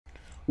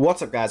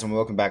What's up, guys, and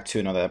welcome back to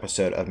another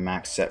episode of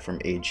Max Set from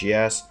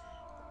AGS.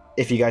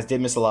 If you guys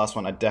did miss the last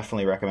one, I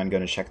definitely recommend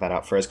going to check that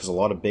out first, because a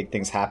lot of big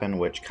things happen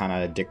which kind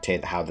of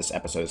dictate how this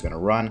episode is going to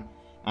run.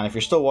 And if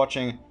you're still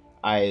watching,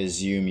 I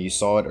assume you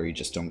saw it or you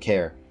just don't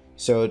care.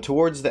 So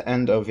towards the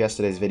end of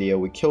yesterday's video,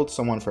 we killed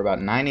someone for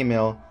about 90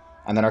 mil,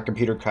 and then our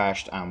computer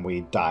crashed and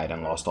we died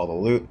and lost all the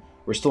loot.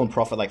 We're still in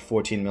profit like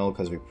 14 mil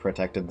because we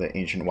protected the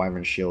ancient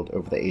wyvern shield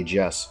over the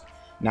AGS.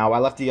 Now, I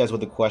left you guys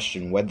with the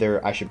question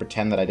whether I should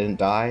pretend that I didn't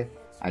die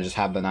and just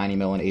have the 90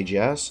 mil in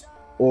AGS,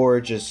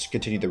 or just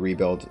continue the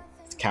rebuild,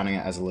 counting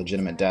it as a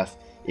legitimate death,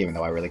 even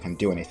though I really can't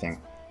do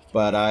anything.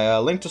 But I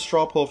linked a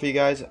straw poll for you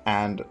guys,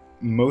 and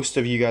most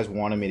of you guys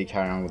wanted me to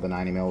carry on with the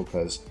 90 mil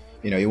because,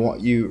 you know,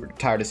 you're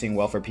tired of seeing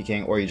welfare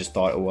PKing, or you just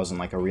thought it wasn't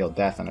like a real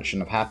death and it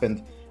shouldn't have happened,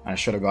 and I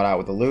should have got out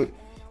with the loot.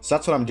 So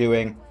that's what I'm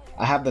doing.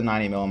 I have the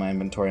 90 mil in my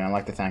inventory, and I'd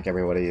like to thank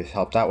everybody who's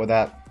helped out with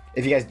that.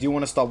 If you guys do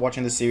want to stop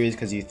watching the series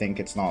because you think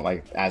it's not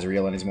like as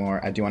real anymore,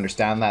 I do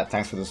understand that.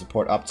 Thanks for the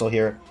support up till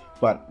here.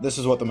 But this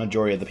is what the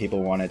majority of the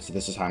people wanted, so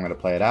this is how I'm going to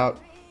play it out.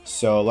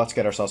 So let's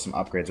get ourselves some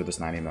upgrades with this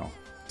 90 mil.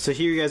 So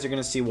here you guys are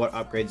going to see what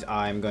upgrades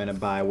I'm going to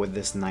buy with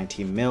this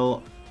 90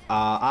 mil.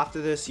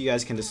 After this, you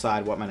guys can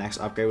decide what my next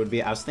upgrade would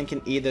be. I was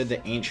thinking either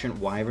the ancient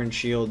wyvern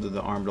shield or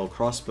the armed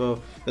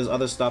crossbow. There's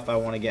other stuff I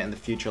want to get in the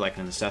future, like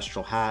an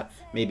ancestral hat,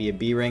 maybe a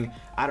B-ring.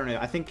 I don't know.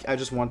 I think I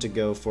just want to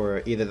go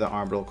for either the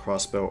armed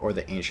crossbow or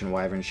the ancient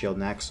wyvern shield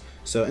next.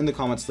 So in the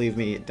comments, leave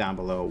me down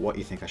below what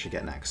you think I should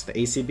get next, the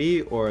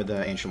ACB or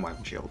the ancient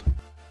wyvern shield.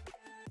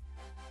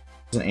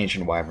 It's an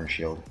ancient wyvern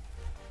shield.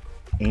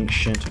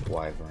 Ancient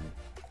wyvern.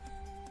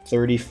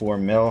 34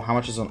 mil. How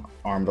much is an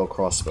armed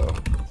crossbow?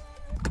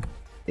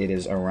 It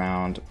is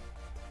around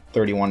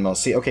 31 mil.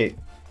 See, okay,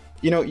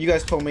 you know, you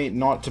guys told me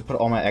not to put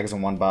all my eggs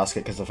in one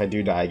basket because if I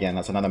do die again,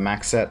 that's another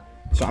max set.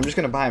 So I'm just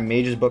going to buy a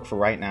mage's book for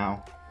right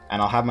now,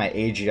 and I'll have my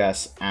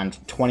AGS and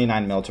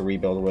 29 mil to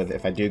rebuild with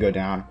if I do go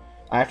down.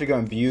 I have to go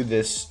imbue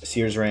this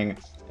Sears ring,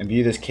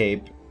 imbue this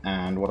cape,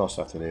 and what else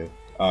do I have to do?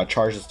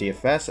 Charge this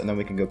DFS, and then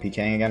we can go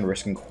PKing again,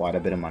 risking quite a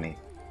bit of money.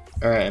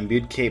 Alright,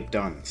 imbued cape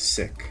done.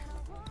 Sick.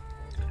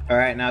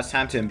 Alright, now it's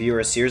time to imbue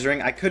our Sears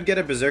ring. I could get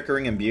a Berserker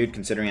ring imbued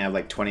considering I have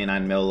like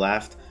 29 mil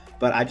left,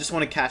 but I just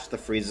want to catch the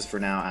freezes for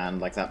now,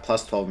 and like that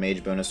plus 12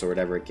 mage bonus or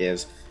whatever it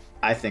gives,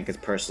 I think it's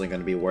personally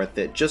going to be worth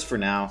it just for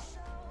now.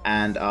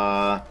 And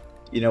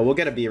you know, we'll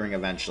get a B ring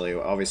eventually.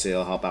 Obviously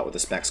it'll help out with the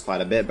specs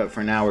quite a bit, but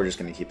for now we're just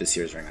going to keep the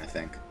Sears ring, I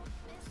think.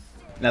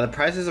 Now the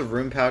prices of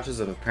rune pouches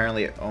have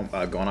apparently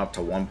gone up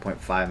to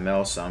 1.5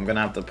 mil, so I'm going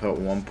to have to put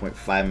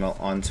 1.5 mil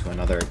onto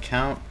another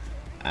account,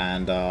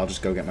 and I'll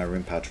just go get my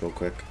rune pouch real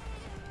quick.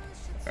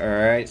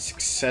 Alright,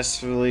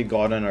 successfully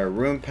gotten our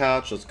rune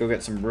pouch. Let's go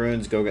get some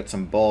runes, go get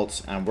some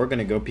bolts, and we're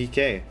gonna go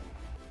PK.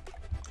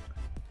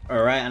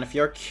 Alright, and if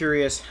you're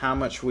curious how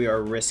much we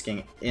are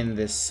risking in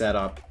this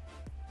setup,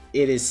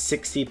 it is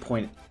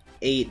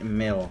 60.8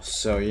 mil.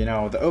 So, you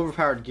know, the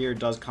overpowered gear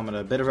does come at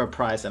a bit of a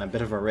price and a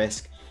bit of a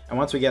risk. And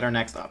once we get our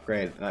next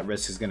upgrade, that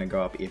risk is gonna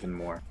go up even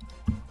more.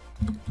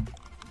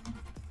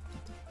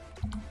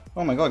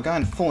 Oh my god, guy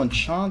in full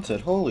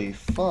enchanted. Holy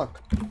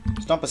fuck.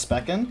 Just dump a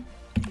spec in?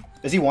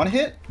 Is he one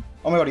hit?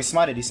 Oh my god, he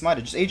smited, he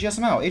smited. Just AGS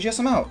him out, AGS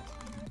him out.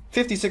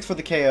 56 for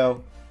the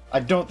KO.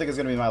 I don't think it's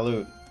gonna be my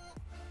loot.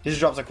 He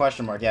just drops a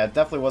question mark. Yeah, it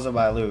definitely wasn't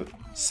my loot.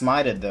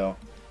 Smited though.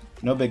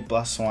 No big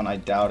bless one, I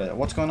doubt it.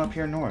 What's going up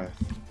here north?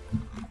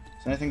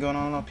 Is anything going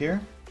on up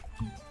here?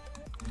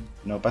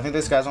 Nope, I think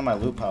this guy's on my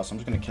loot pile, so I'm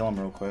just gonna kill him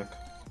real quick.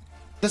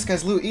 This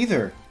guy's loot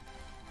either.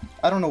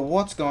 I don't know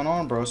what's going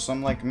on, bro.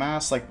 Some like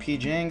mass like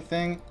PJing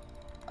thing.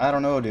 I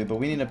don't know, dude, but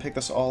we need to pick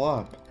this all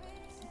up.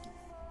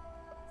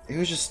 He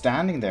was just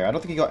standing there. I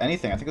don't think he got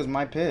anything. I think it was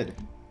my PID.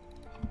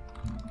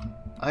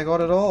 I got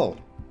it all.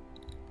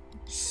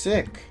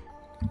 Sick.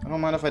 I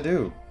don't mind if I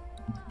do.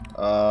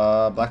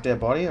 Black Dead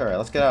Body? Alright,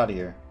 let's get out of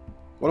here.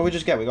 What did we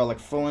just get? We got like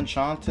full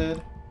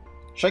enchanted.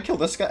 Should I kill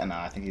this guy?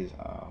 Nah, I think he's,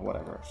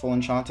 whatever. Full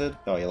enchanted?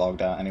 Oh, he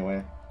logged out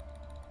anyway.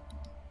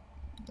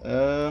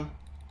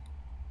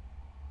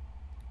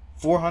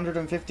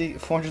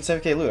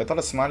 470k loot. I thought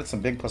it smited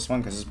some big +1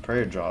 because his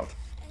prayer dropped.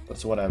 But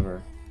it's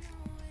whatever.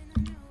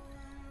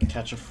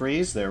 Catch a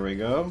freeze, there we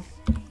go.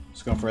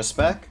 Just going for a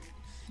spec.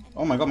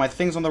 Oh my god, my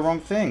thing's on the wrong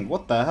thing.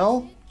 What the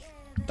hell?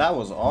 That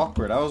was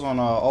awkward. I was on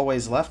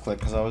always left click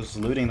because I was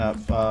looting that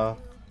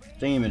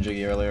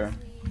thingy-majiggy earlier.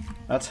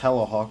 That's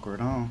hella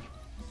awkward, huh?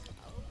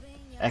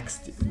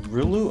 XD.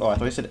 Rulu? Oh, I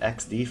thought you said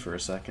XD for a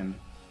second.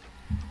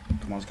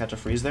 Come on, let's catch a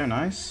freeze there.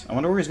 Nice. I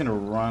wonder where he's gonna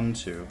run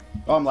to.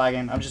 Oh, I'm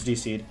lagging. I'm just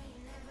DC'd.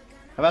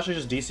 I've actually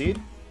just DC'd?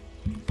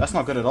 That's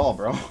not good at all,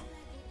 bro.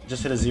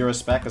 Just hit a 0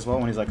 spec as well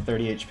when he's like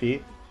 30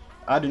 HP.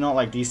 I do not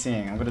like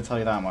DCing, I'm gonna tell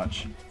you that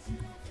much.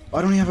 Oh,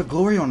 I don't even have a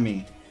glory on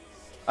me.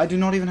 I do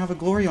not even have a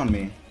glory on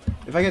me.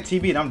 If I get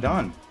TB'd, I'm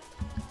done.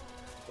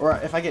 Or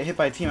if I get hit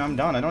by a team, I'm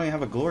done. I don't even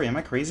have a glory. Am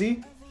I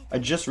crazy? I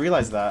just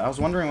realized that. I was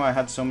wondering why I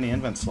had so many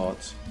invent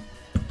slots.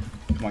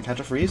 Come on, catch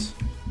a freeze.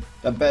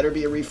 That better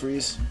be a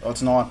refreeze. Oh,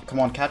 it's not. Come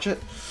on, catch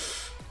it.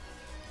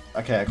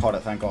 Okay, I caught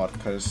it, thank god,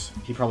 because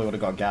he probably would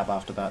have got Gab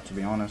after that, to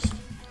be honest.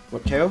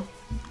 What, KO?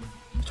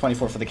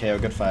 24 for the KO.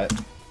 Good fight.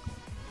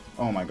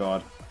 Oh my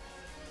god.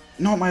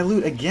 Not my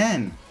loot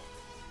again!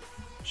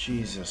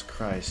 Jesus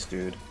Christ,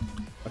 dude.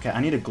 Okay,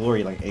 I need a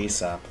glory like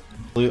ASAP.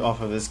 Loot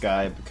off of this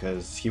guy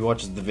because he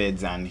watches the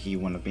vids and he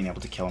wouldn't have been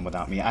able to kill him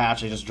without me. I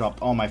actually just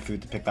dropped all my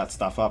food to pick that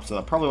stuff up, so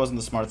that probably wasn't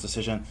the smartest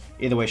decision.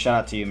 Either way, shout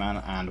out to you, man,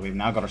 and we've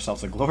now got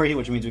ourselves a glory,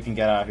 which means we can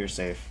get out of here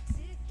safe.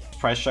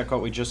 Price check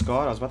what we just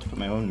got. I was about to put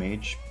my own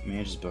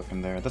mage's book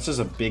in there. This is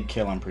a big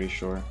kill, I'm pretty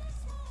sure.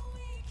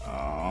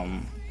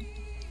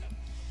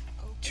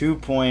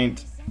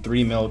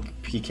 2.3 mil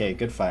PK.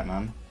 Good fight,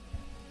 man.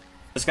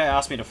 This guy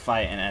asked me to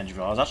fight in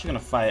Edgeville. I was actually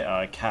going to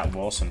fight Cat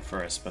Wilson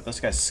first, but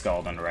this guy's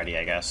skulled already,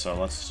 I guess, so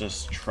let's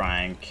just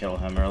try and kill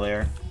him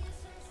earlier.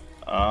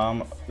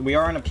 We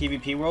are in a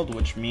PvP world,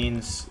 which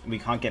means we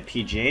can't get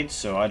PG'd,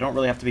 so I don't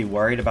really have to be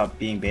worried about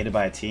being baited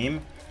by a team.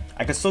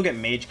 I could still get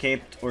mage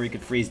caped, or you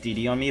could freeze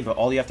DD on me, but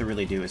all you have to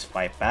really do is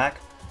fight back.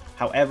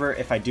 However,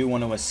 if I do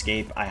want to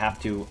escape, I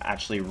have to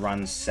actually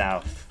run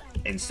south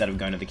instead of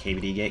going to the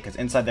KVD gate, because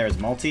inside there is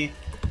multi,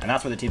 and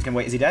that's where the teams can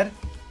wait. Is he dead?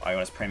 Oh, I got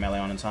his prey melee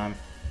on in time.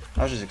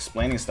 I was just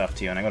explaining stuff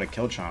to you, and I got a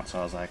kill chance, so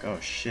I was like, oh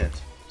shit.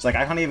 It's like,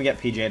 I can't even get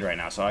PJ'd right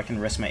now, so I can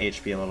risk my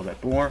HP a little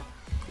bit more.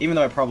 Even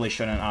though I probably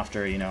shouldn't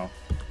after, you know,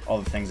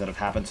 all the things that have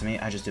happened to me.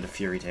 I just did a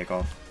Fury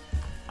takeoff.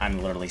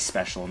 I'm literally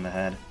special in the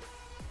head.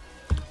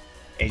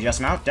 AGS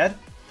him out, dead,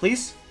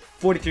 please.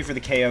 43 for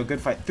the KO,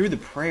 good fight through the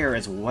prayer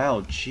as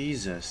well,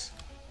 Jesus.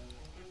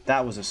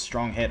 That was a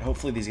strong hit.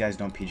 Hopefully these guys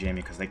don't PJ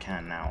me, because they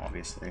can now,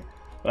 obviously.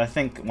 But I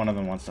think one of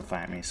them wants to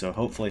fight me, so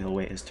hopefully he'll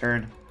wait his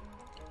turn.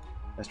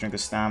 Let's drink the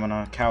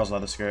stamina. Carol's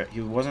leather skirt.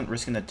 He wasn't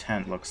risking the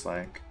tent, looks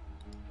like.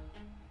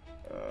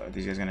 Are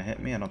these guys gonna hit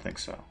me? I don't think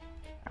so.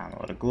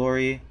 Amulet of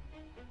Glory.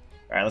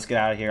 Alright, let's get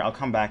out of here. I'll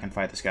come back and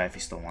fight this guy if he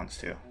still wants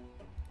to.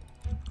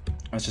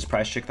 Let's just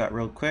price check that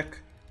real quick.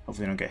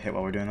 Hopefully we don't get hit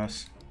while we're doing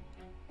this.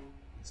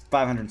 It's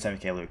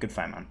 570k loot. Good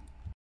fight, man.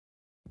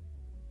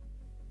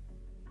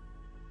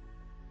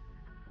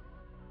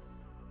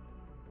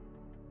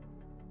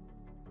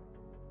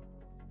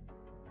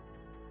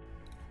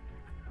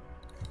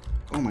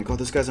 Oh my god,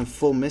 this guy's in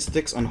full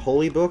Mystics,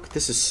 Unholy Book.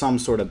 This is some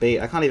sort of bait.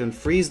 I can't even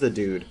freeze the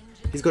dude.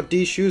 He's got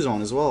D shoes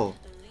on as well.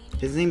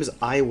 His name is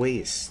I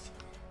Waste.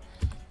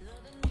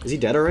 Is he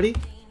dead already?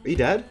 Are you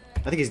dead?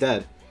 I think he's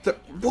dead.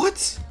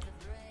 What?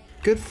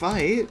 Good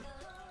fight.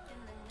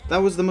 That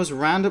was the most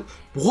random.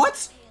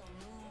 What?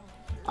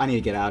 I need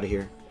to get out of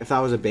here. If that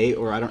was a bait,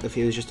 or if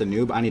he was just a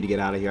noob, I need to get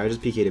out of here. I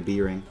just PK'd a B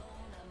ring.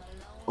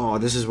 Oh,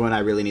 this is when I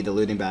really need the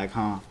looting bag,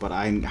 huh? But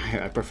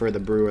I prefer the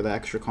brew or the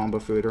extra combo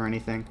food or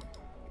anything.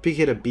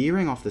 PK'd a B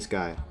ring off this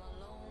guy.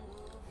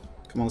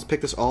 Come on, let's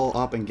pick this all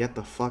up and get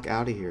the fuck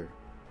out of here.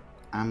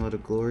 Amulet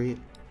of Glory.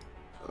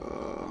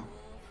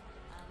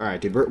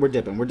 Alright, dude, we're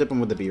dipping. We're dipping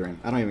with the B ring.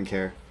 I don't even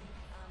care.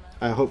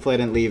 Hopefully I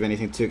didn't leave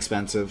anything too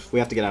expensive. We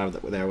have to get out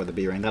of there with the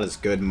B ring. That is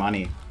good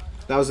money.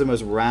 That was the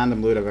most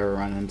random loot I've ever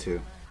run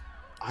into.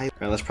 Alright,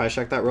 let's price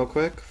check that real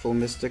quick. Full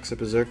Mystics, a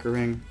Berserker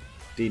ring,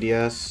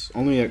 DDS.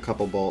 Only a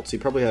couple bolts. He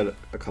probably had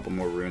a couple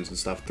more runes and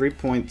stuff.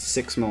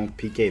 3.6 mil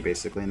PK,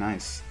 basically.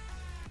 Nice.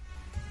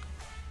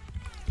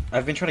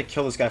 I've been trying to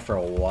kill this guy for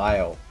a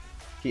while.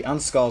 He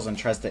unskulls and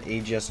tries to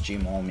AGS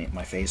Gmaul me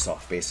my face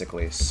off,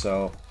 basically.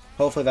 So,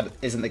 hopefully that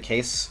isn't the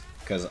case,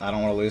 because I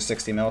don't want to lose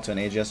 60 mil to an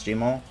AGS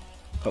Gmaul.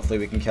 Hopefully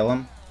we can kill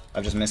him.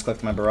 I've just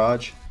misclicked my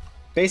barrage.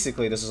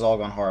 Basically, this has all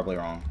gone horribly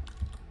wrong,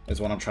 is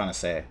what I'm trying to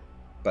say.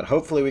 But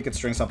hopefully we could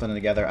string something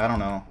together. I don't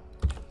know.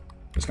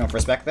 Just going for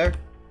a spec there?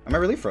 Am I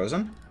really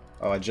frozen?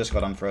 Oh, I just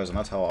got unfrozen.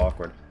 That's hella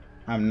awkward.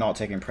 I'm not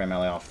taking Prey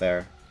Melee off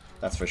there.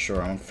 That's for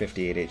sure. I'm on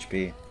 58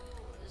 HP.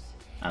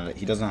 And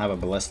he doesn't have a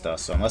ballista,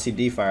 so unless he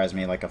defires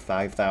me like a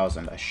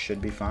 5,000, I should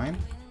be fine.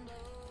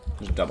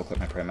 Just double click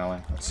my Prey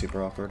Melee. That's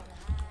super awkward.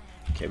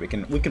 Okay, we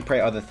can pray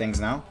other things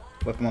now.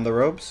 Whip him on the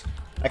robes.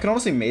 I can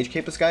honestly mage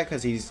cape this guy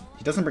because he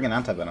doesn't bring an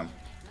anti-venom.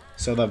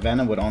 So the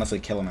venom would honestly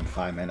kill him in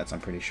 5 minutes,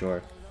 I'm pretty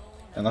sure.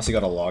 Unless he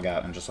got a log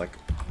out and just like,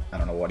 I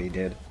don't know what he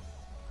did.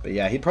 But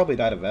yeah, he'd probably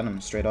die to venom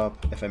straight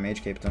up if I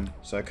mage caped him.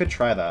 So I could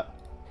try that.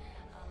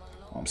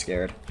 Oh, I'm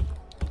scared.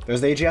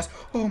 There's the AGS.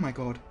 Oh my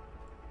god.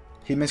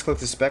 He misclicked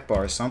the spec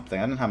bar or something.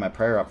 I didn't have my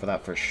prayer up for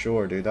that for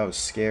sure, dude. That was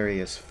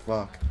scary as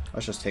fuck.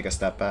 Let's just take a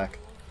step back.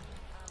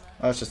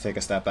 Let's just take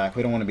a step back.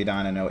 We don't want to be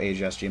dying to no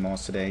AGS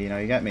Gmauls today, you know,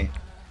 you get me.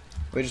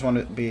 We just want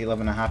to be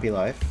living a happy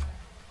life.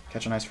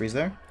 Catch a nice freeze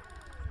there.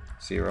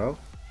 0.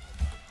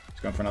 He's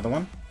going for another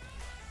one.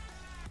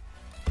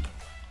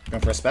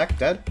 Going for a spec.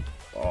 Dead.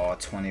 Oh,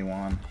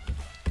 21.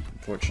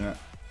 Unfortunate.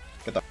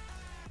 Get the... I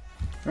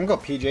haven't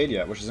got PJ'd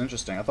yet, which is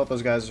interesting. I thought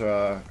those guys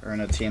are in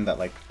a team that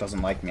like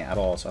doesn't like me at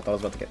all, so I thought I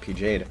was about to get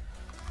PJ'd.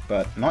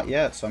 But not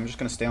yet, so I'm just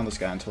going to stay on this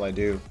guy until I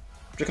do.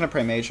 I'm just going to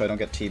pray mage so I don't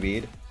get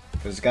TB'd.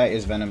 Because this guy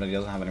is venom, but he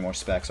doesn't have any more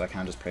specs, so I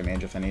can just pray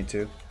mage if I need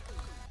to.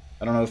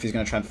 I don't know if he's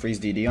going to try and freeze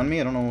DD on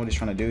me. I don't know what he's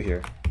trying to do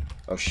here.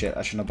 Oh shit,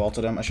 I shouldn't have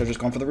bolted him. I should have just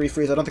gone for the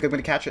refreeze. I don't think I'm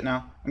going to catch it now.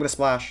 I'm going to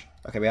splash.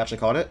 Okay, we actually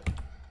caught it.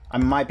 I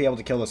might be able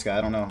to kill this guy.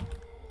 I don't know.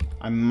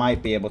 I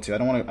might be able to. I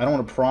don't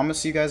want to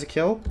promise you guys a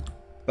kill,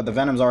 but the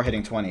venoms are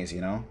hitting 20s,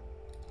 you know?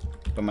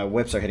 But my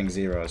whips are hitting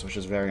 0s, which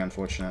is very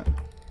unfortunate.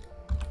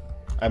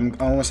 I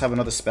almost have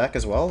another spec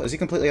as well. Is he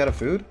completely out of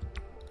food?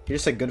 He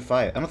just said good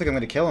fight. I don't think I'm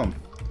going to kill him.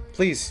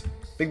 Please.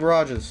 Big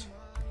barrages.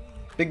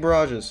 Big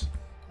barrages.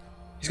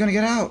 He's going to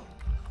get out.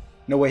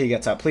 No way he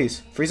gets out.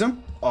 Please. Freeze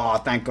him. Oh,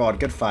 thank God.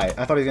 Good fight.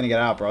 I thought he was going to get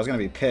out, bro. I was going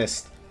to be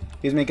pissed.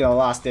 He was making a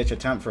last-ditch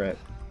attempt for it.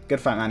 Good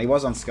fight, man. He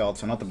was on Skeld,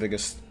 so not the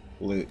biggest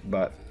loot,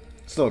 but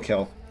still a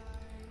kill.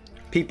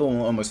 People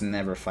will almost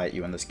never fight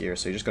you in this gear,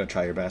 so you just got to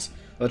try your best.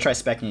 They'll try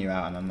specking you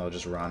out, and then they'll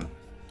just run.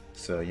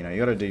 So, you know, you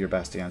got to do your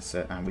best against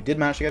it. And we did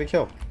manage to get a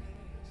kill.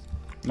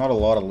 Not a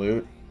lot of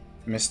loot.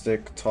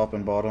 Mystic, top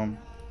and bottom.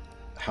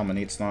 How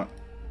many it's not.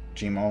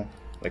 Gmo.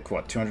 Like,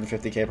 what,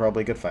 250k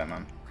probably? Good fight,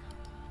 man.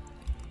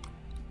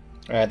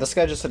 Alright, this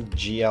guy just said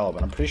GL,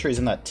 but I'm pretty sure he's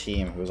in that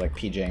team who was, like,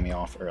 PJing me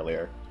off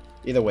earlier.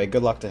 Either way,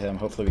 good luck to him.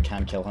 Hopefully we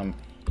can kill him.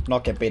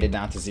 Not get baited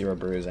down to 0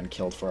 brews and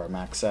killed for our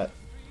max set.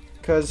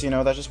 Because, you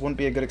know, that just wouldn't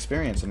be a good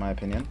experience, in my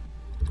opinion.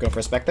 Going for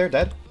a spec there,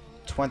 dead.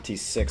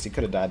 26. He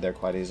could have died there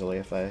quite easily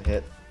if I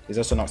hit. He's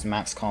also not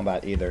max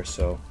combat either,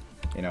 so,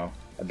 you know,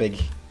 a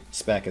big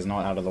spec is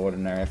not out of the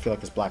ordinary. I feel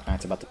like this Black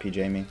Knight's about to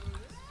PJ me.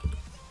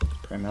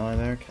 Pray melee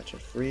there, catch a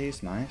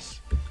freeze, nice.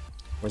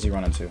 Where's he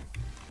running to?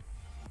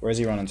 Where is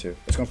he running to?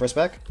 Let's go for a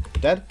spec.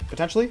 Dead,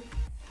 potentially.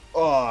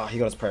 Oh, he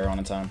got his prayer on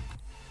in time.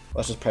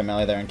 Let's just pray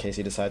melee there in case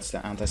he decides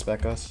to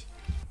anti-spec us.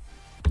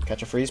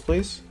 Catch a freeze,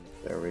 please.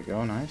 There we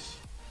go, nice.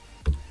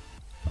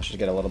 I should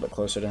get a little bit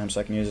closer to him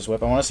so I can use his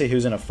whip. I want to see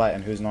who's in a fight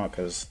and who's not,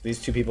 because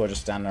these two people are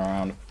just standing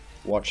around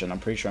watching. I'm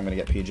pretty sure I'm going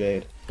to get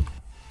PJ'd.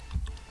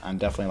 And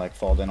definitely, like,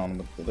 fall in on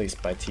him at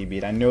least by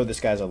TB'd. I know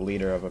this guy's a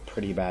leader of a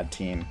pretty bad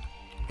team.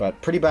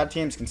 But pretty bad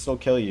teams can still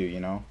kill you,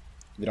 you know?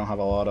 You don't have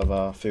a lot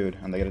of food,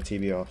 and they get a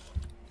TB off.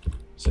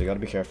 So you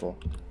gotta be careful.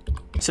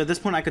 So at this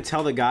point, I could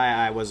tell the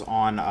guy I was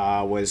on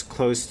was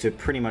close to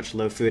pretty much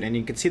low food, and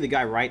you can see the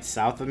guy right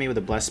south of me with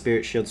a Blessed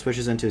Spirit Shield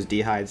switches into his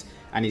dehides,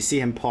 and you see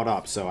him pot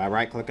up. So I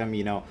right-click him,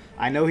 you know.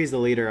 I know he's the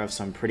leader of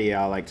some pretty,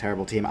 like,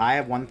 terrible team. I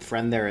have one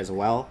friend there as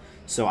well,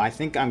 so I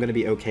think I'm gonna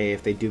be okay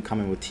if they do come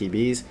in with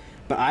TBs.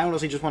 But I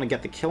honestly just want to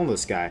get the kill on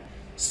this guy,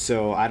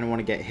 so I don't want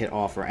to get hit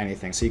off or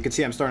anything. So you can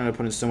see I'm starting to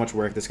put in so much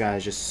work. This guy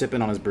is just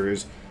sipping on his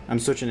brews. I'm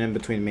switching in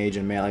between mage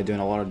and melee, doing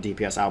a lot of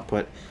DPS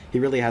output. He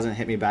really hasn't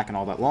hit me back in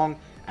all that long.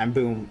 And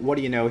boom, what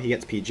do you know? He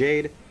gets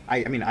PJ'd.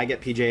 I mean, I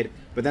get PJ'd,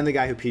 but then the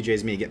guy who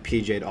PJs me get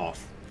PJ'd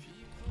off.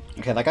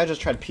 Okay, that guy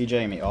just tried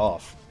PJing me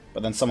off,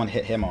 but then someone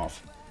hit him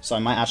off. So I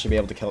might actually be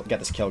able to get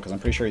this kill, because I'm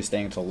pretty sure he's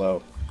staying until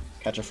low.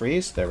 Catch a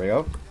freeze. There we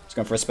go. He's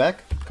going for a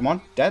spec. Come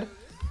on. Dead.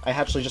 I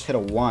actually just hit a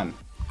 1.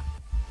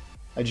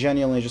 I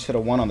genuinely just hit a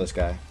 1 on this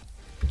guy.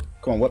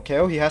 Come on, whip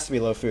KO? He has to be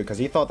low food, because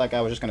he thought that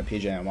guy was just going to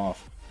PJ him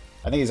off.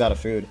 I think he's out of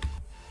food.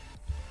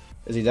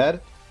 Is he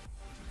dead?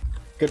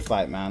 Good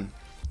fight, man.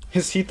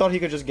 He thought he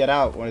could just get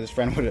out when his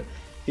friend would...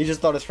 He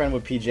just thought his friend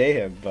would PJ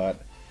him,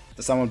 but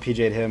someone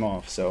PJ'd him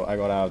off, so I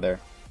got out of there.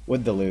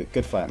 With the loot.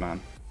 Good fight, man.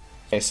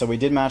 Okay, so we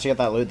did manage to get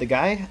that loot. The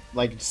guy,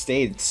 like,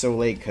 stayed so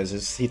late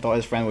because he thought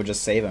his friend would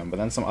just save him, but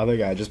then some other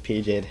guy just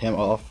PJ'd him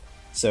off,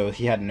 so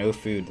he had no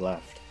food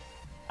left.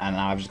 And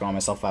now I've just got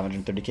myself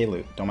 530k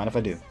loot. Don't mind if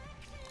I do.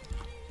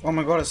 Oh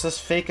my god, it's this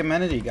fake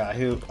amenity guy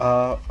who,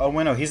 oh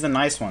wait, no, he's the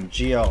nice one,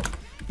 GL.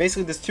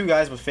 Basically, there's two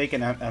guys with fake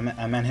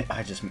amenity.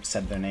 I just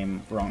said their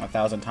name wrong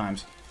 1,000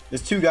 times.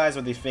 There's two guys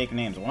with these fake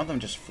names. One of them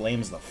just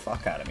flames the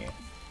fuck out of me.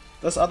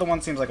 This other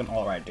one seems like an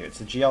alright dude.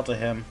 So GL to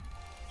him.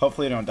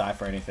 Hopefully you don't die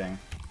for anything.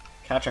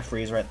 Catch a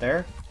freeze right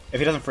there. If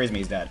he doesn't freeze me,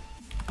 he's dead.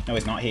 No,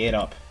 he's not. He ate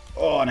up.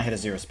 Oh, and I hit a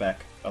 0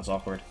 spec. That was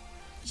awkward.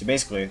 So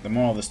basically, the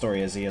moral of the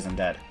story is he isn't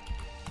dead.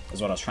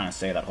 Is what I was trying to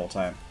say that whole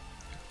time.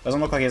 Doesn't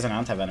look like he has an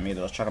anti-venom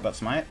either. Let's chuck up that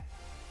smite.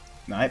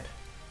 Snipe.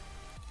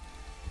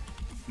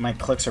 My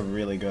clicks are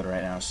really good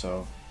right now,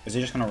 so... Is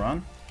he just gonna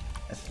run?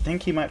 I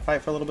think he might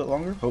fight for a little bit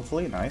longer.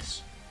 Hopefully.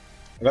 Nice.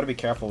 I gotta be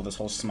careful with this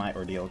whole smite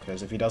ordeal,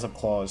 because if he does have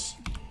claws,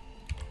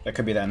 that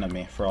could be the end of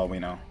me, for all we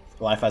know.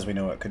 Life as we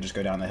know it could just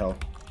go down the hill.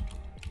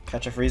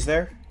 Catch a freeze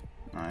there.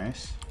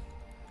 Nice.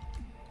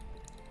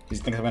 He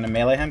thinks I'm gonna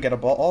melee him, get a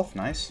bolt off.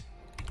 Nice.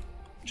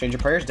 Change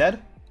your prayers,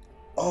 dead.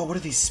 Oh, what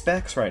are these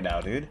specs right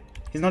now, dude?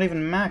 He's not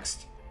even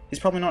maxed. He's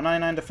probably not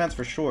 99 defense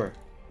for sure.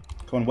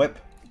 Come on, whip.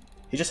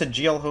 He just said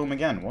GL home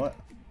again. What?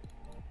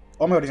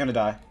 Oh my god, he's gonna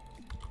die.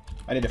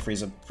 I need to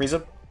freeze him. Freeze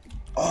him.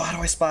 Oh, how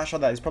do I splash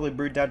on that? He's probably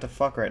brewed down to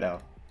fuck right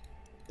now.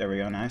 There we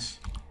go, nice.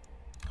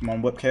 Come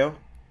on, whip KO.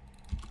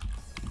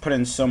 Put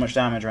in so much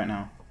damage right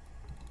now.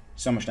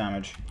 So much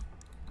damage.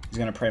 He's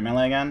gonna pray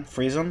melee again.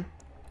 Freeze him.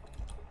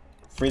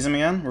 Freeze him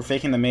again. We're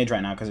faking the mage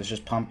right now because it's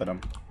just pumping him.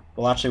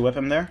 We'll actually whip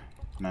him there.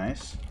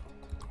 Nice.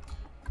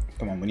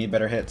 Come on, we need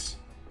better hits.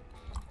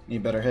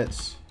 Need better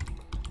hits.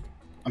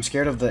 I'm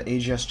scared of the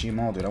AGS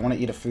Gmaul, dude. I want to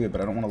eat a food,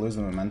 but I don't want to lose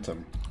the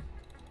momentum.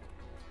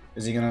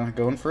 Is he gonna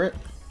go in for it?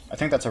 I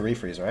think that's a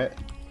refreeze, right?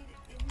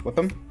 Whip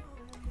him.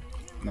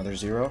 Another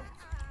 0.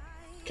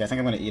 Okay, I think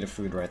I'm gonna eat a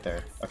food right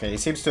there. Okay, he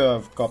seems to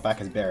have got back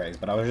his berries,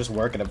 but I was just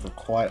working him for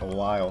quite a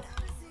while.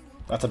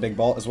 That's a big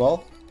bolt as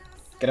well.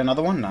 Get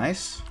another one,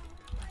 nice.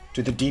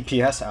 Dude, the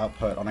DPS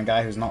output on a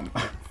guy who's not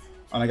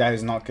on a guy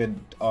who's not good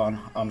on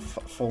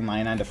full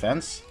 99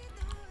 defense.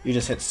 You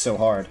just hit so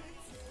hard.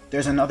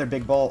 There's another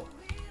big bolt.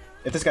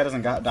 If this guy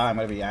doesn't die, I'm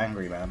gonna be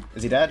angry, man.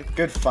 Is he dead?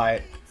 Good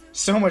fight.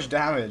 So much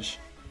damage.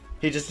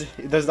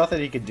 There's nothing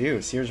he could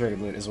do. Sears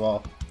rated loot as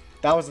well.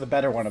 That was the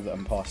better one of the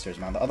imposters,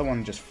 man. The other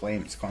one just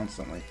flames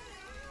constantly.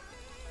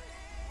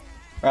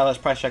 Alright, let's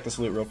price check this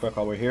loot real quick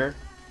while we're here.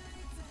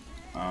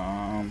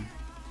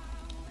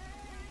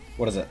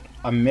 What is it?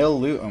 A mil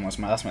loot almost.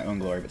 That's my own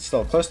glory, but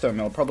still close to a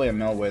mil. Probably a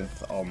mil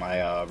with all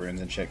my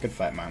runes and shit. Good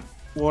fight, man.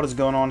 What is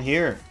going on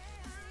here?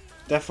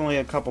 Definitely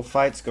a couple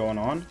fights going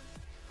on.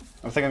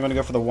 I think I'm going to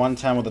go for the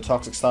 110 with the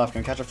toxic staff.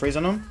 Can I catch a freeze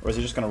on him? Or is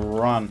he just going to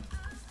run?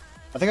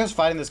 I think I was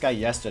fighting this guy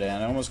yesterday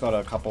and I almost got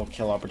a couple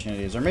kill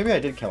opportunities. Or maybe I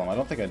did kill him. I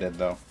don't think I did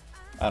though.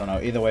 I don't know.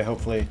 Either way,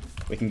 hopefully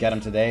we can get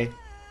him today.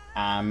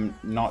 And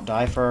not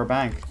die for our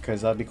bank,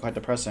 because that'd be quite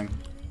depressing.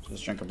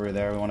 Just drink a brew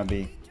there. We want to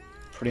be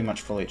pretty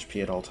much full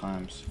HP at all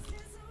times.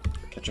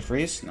 Catch a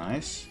freeze.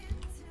 Nice.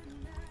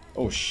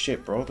 Oh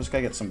shit, bro. This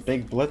guy gets some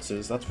big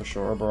blitzes, that's for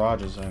sure. Or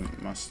barrages, I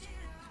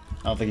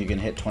don't think you can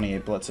hit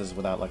 28 blitzes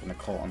without like an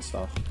occult and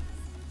stuff.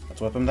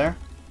 Let's whip him there.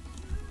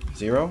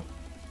 0.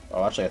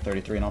 Oh, actually at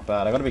 33, not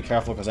bad. I gotta be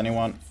careful because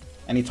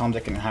any Tom,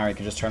 Dick, and Harry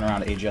can just turn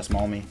around and AGS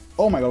maul me.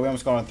 Oh my god, we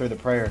almost got him through the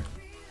prayer.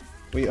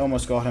 We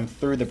almost got him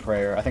through the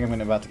prayer. I think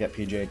I'm about to get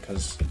PJ'd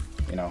because,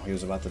 you know, he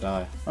was about to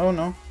die. Oh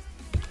no.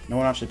 No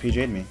one actually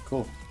PJ'd me.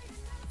 Cool.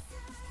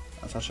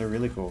 That's actually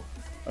really cool.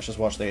 Let's just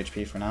watch the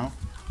HP for now.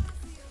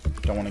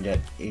 Don't want to get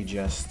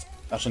AGS'd.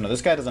 Actually, no,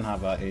 this guy doesn't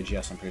have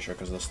AGS, I'm pretty sure,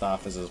 because the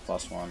staff is his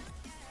 +1.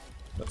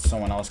 But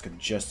someone else could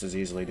just as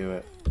easily do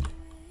it.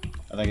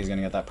 I think he's going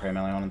to get that Prey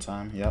melee on in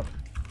time. Yep.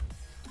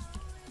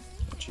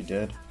 Which he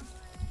did.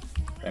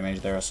 Prey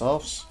mage there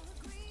ourselves.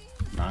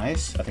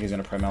 Nice. I think he's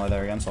going to Prey melee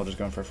there again, so I'll just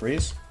go in for a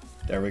freeze.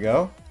 There we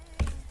go.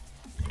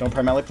 Don't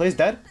Prey melee, please.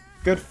 Dead.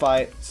 Good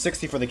fight.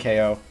 60 for the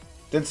KO.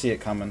 Didn't see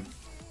it coming.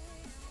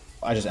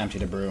 I just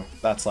emptied a brew.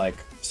 That's like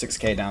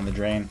 6k down the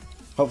drain.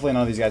 Hopefully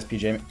none of these guys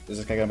PJ me. Is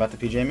this guy about to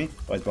PJ me?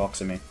 Oh, he's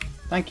boxing me.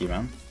 Thank you,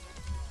 man.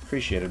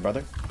 Appreciate it,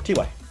 brother.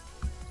 TY.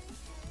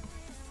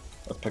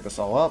 Let's pick this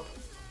all up.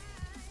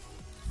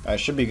 I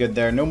should be good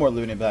there. No more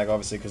looting bag,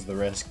 obviously, because the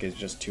risk is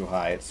just too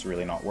high. It's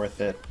really not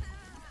worth it.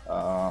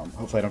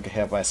 Hopefully I don't get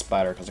hit by a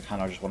spider, because I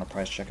kind of just want to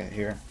price check it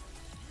here.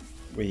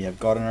 We have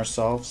gotten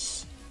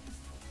ourselves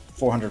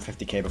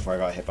 450k before I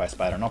got hit by a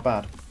spider. Not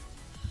bad.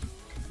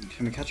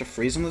 Can we catch a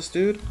freeze on this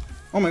dude?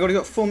 Oh my god, he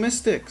got full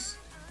mystics!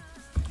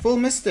 Full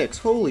mystics!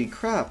 Holy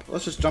crap!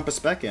 Let's just jump a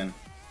spec in.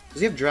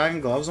 Does he have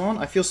dragon gloves on?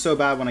 I feel so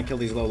bad when I kill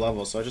these low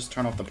levels, so I just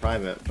turn off the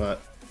private,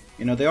 but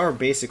you know, they are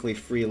basically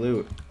free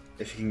loot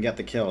if you can get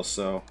the kill,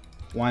 so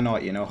why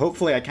not, you know?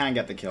 Hopefully I can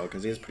get the kill,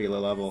 because he is pretty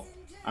low level.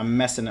 I'm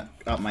messing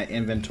up my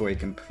inventory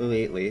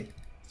completely.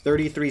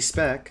 33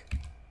 spec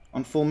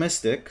on full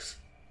mystics.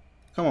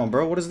 Come on,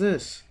 bro, what is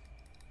this?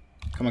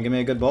 Come on, give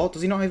me a good bolt.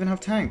 Does he not even have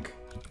tank?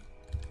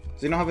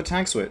 Does he not have a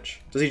tank switch?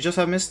 Does he just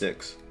have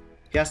mystics?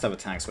 He has to have a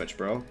tank switch,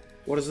 bro.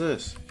 What is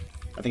this?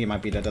 I think he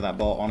might be dead to that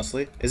ball,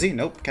 honestly. Is he?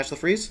 Nope. Catch the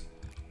freeze?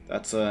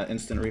 That's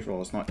instant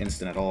reroll. It's not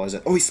instant at all, is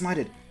it? Oh, he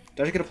smited!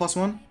 Did I get a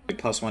 +1? Big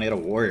 +1. He had a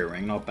warrior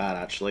ring. Not bad,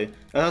 actually.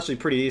 That's actually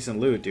pretty decent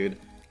loot, dude.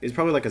 He's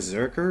probably like a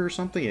Zerker or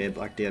something. Yeah,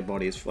 Black Dead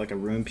Body. He's like a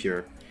Rune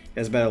Pure. He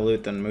has better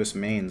loot than most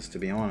mains, to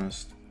be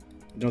honest.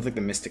 I don't think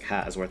the Mystic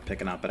Hat is worth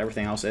picking up, but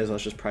everything else is.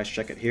 Let's just price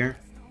check it here.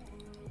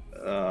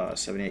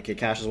 78k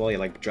cash as well. You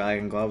like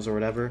dragon gloves or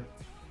whatever.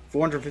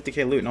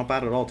 450k loot. Not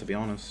bad at all, to be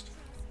honest.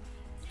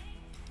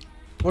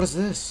 What is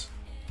this?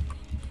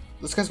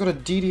 This guy's got a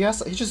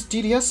DDS. He just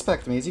DDS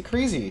spec'd me. Is he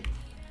crazy?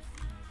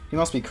 He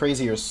must be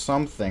crazy or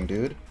something,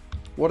 dude.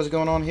 What is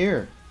going on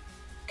here?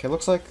 Okay,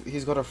 looks like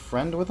he's got a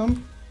friend with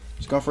him.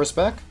 He's going for a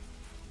spec.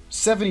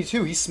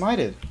 72. He's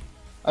smited.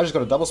 I just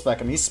got a double spec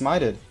him. He's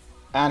smited.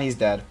 And he's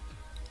dead.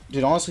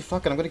 Dude, honestly,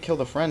 fuck it. I'm going to kill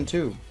the friend,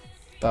 too.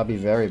 That'd be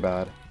very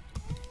bad.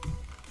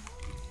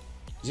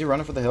 Is he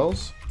running for the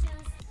hills?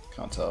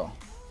 Can't tell.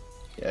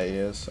 Yeah, he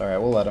is.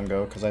 Alright, we'll let him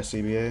go, because I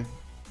CBA.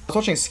 I was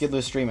watching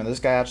Skidler's stream, and this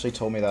guy actually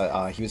told me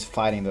that he was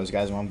fighting those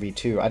guys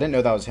 1v2. I didn't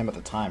know that was him at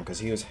the time, because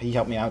he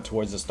helped me out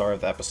towards the start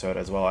of the episode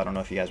as well. I don't know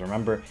if you guys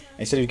remember. And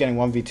he said he was getting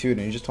 1v2'd,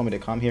 and he just told me to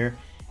come here.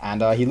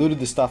 And he looted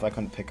the stuff I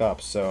couldn't pick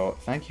up, so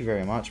thank you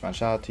very much, man.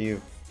 Shout out to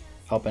you.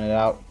 Helping it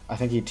out. I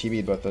think he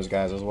TB'd both those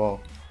guys as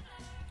well.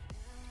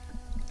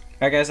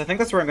 Alright guys, I think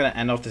that's where I'm going to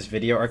end off this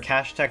video. Our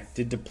cash tech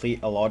did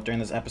deplete a lot during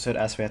this episode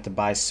as we had to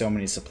buy so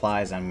many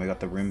supplies, and we got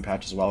the room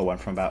patch as well. It went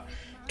from about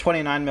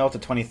 29 mil to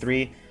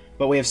 23.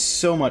 But we have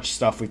so much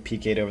stuff we've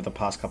PK'd over the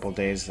past couple of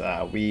days.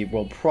 We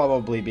will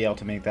probably be able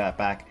to make that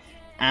back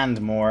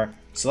and more.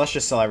 So let's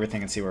just sell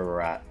everything and see where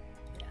we're at.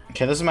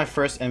 Okay, this is my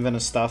first invent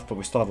of stuff, but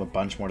we still have a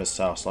bunch more to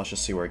sell. So let's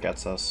just see where it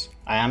gets us.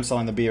 I am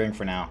selling the B-ring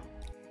for now.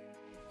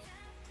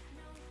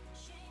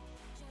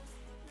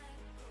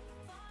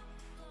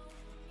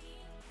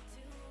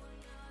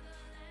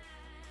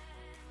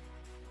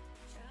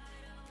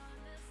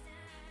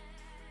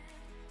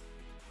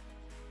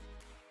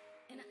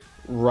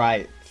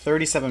 Right,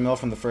 37 mil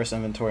from the first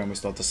inventory, and we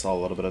still have to sell a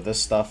little bit of this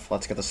stuff.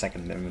 Let's get the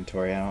second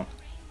inventory out.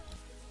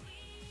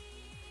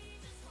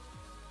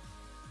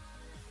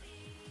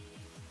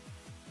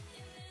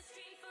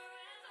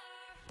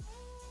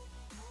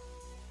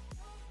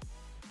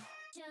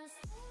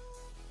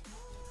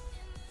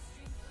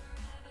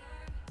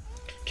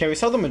 Okay, we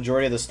sell the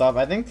majority of the stuff.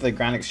 I think the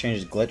Grand Exchange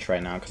is glitched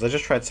right now, because I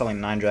just tried selling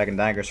 9 Dragon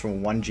Daggers for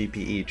 1 GP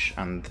each,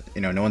 and,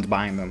 you know, no one's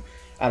buying them.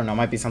 I don't know, it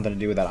might be something to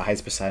do with that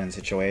Heist Poseidon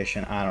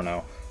situation, I don't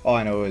know. All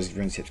I know is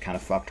RuneScape's kind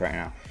of fucked right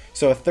now.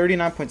 So a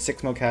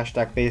 39.6 mil cash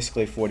stack,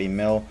 basically 40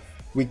 mil.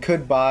 We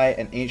could buy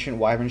an Ancient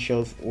Wyvern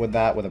Shield with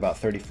that, with about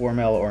 34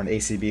 mil, or an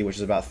ACB, which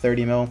is about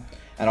 30 mil.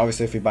 And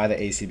obviously if we buy the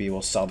ACB,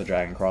 we'll sell the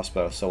Dragon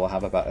Crossbow, so we'll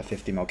have about a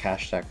 50 mil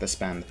cash stack to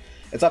spend.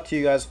 It's up to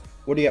you guys.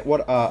 What do you get?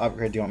 What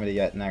upgrade do you want me to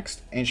get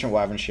next? Ancient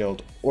Wyvern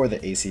Shield or the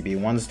ACB?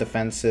 One's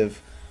defensive.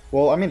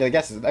 Well, I mean, I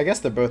guess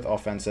they're both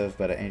offensive,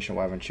 but an Ancient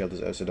Wyvern Shield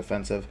is also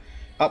defensive.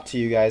 Up to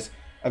you guys.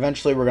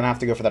 Eventually, we're gonna have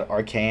to go for that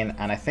Arcane,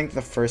 and I think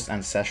the first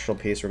Ancestral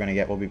piece we're gonna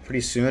get will be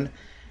pretty soon,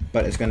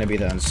 but it's gonna be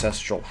the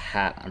Ancestral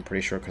Hat. I'm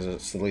pretty sure because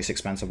it's the least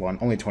expensive one,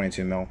 only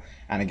 22 mil,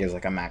 and it gives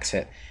like a max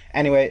hit.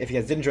 Anyway, if you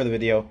guys did enjoy the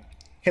video,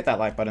 hit that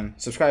like button,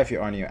 subscribe if you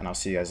are new, and I'll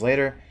see you guys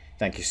later.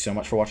 Thank you so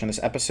much for watching this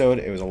episode.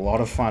 It was a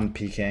lot of fun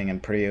PKing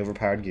and pretty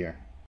overpowered gear.